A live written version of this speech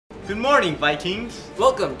Good morning, Vikings!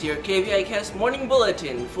 Welcome to your KVIKS Morning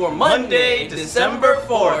Bulletin for Monday, December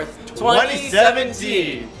 4th,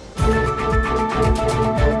 2017.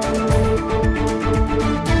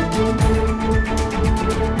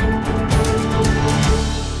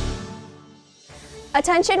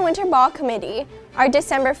 Attention Winter Ball Committee. Our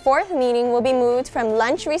December 4th meeting will be moved from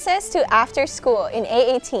lunch recess to after school in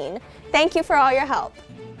A18. Thank you for all your help.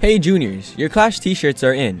 Hey juniors, your class t-shirts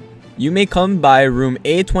are in. You may come by room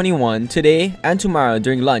A21 today and tomorrow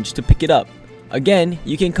during lunch to pick it up. Again,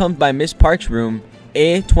 you can come by Miss Park's room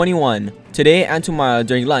A21 today and tomorrow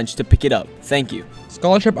during lunch to pick it up. Thank you.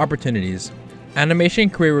 Scholarship opportunities. Animation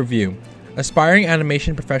Career Review. Aspiring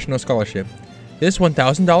Animation Professional Scholarship. This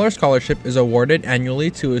 $1,000 scholarship is awarded annually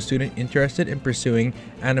to a student interested in pursuing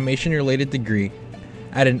animation-related degree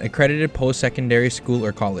at an accredited post-secondary school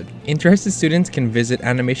or college. Interested students can visit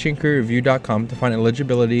animationcareerreview.com to find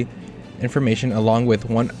eligibility information along with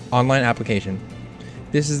one online application.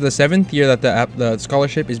 This is the 7th year that the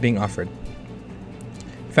scholarship is being offered.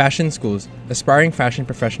 Fashion Schools. Aspiring Fashion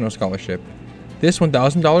Professional Scholarship. This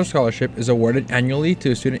 $1,000 scholarship is awarded annually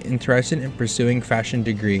to a student interested in pursuing fashion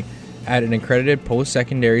degree at an accredited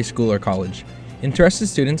post-secondary school or college. Interested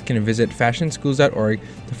students can visit fashionschools.org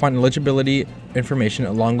to find eligibility information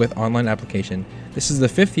along with online application. This is the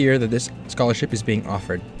 5th year that this scholarship is being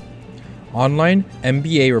offered. Online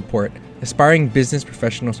MBA Report. Aspiring Business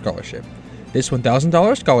Professional Scholarship. This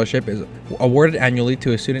 $1,000 scholarship is awarded annually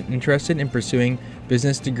to a student interested in pursuing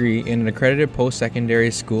business degree in an accredited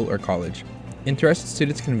post-secondary school or college. Interested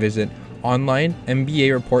students can visit online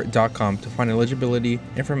mbareport.com to find eligibility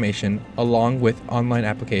information along with online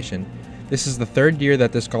application. This is the 3rd year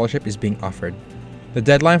that this scholarship is being offered. The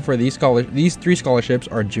deadline for these 3 scholarships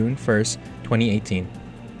are June 1st, 2018.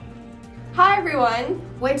 Hi everyone!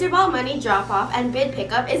 Winter Ball money drop-off and bid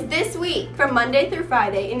pickup is this week From Monday through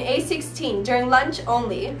Friday in A16 during lunch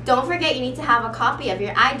only. Don't forget you need to have a copy of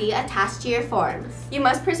your ID attached to your forms. You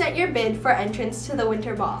must present your bid for entrance to the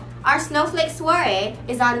Winter Ball. Our Snowflake Soiree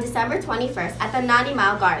is on December 21st at the 90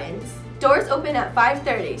 Mile Gardens. Doors open at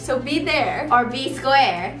 5:30, so be there or be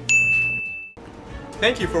square.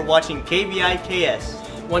 Thank you for watching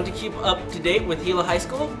KVIKS. Want to keep up to date with Hilo High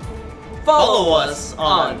School? Follow us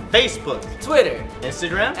on Facebook, Twitter,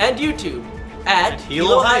 Instagram, and YouTube at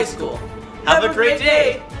Hilo High School. Have a great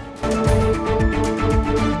day!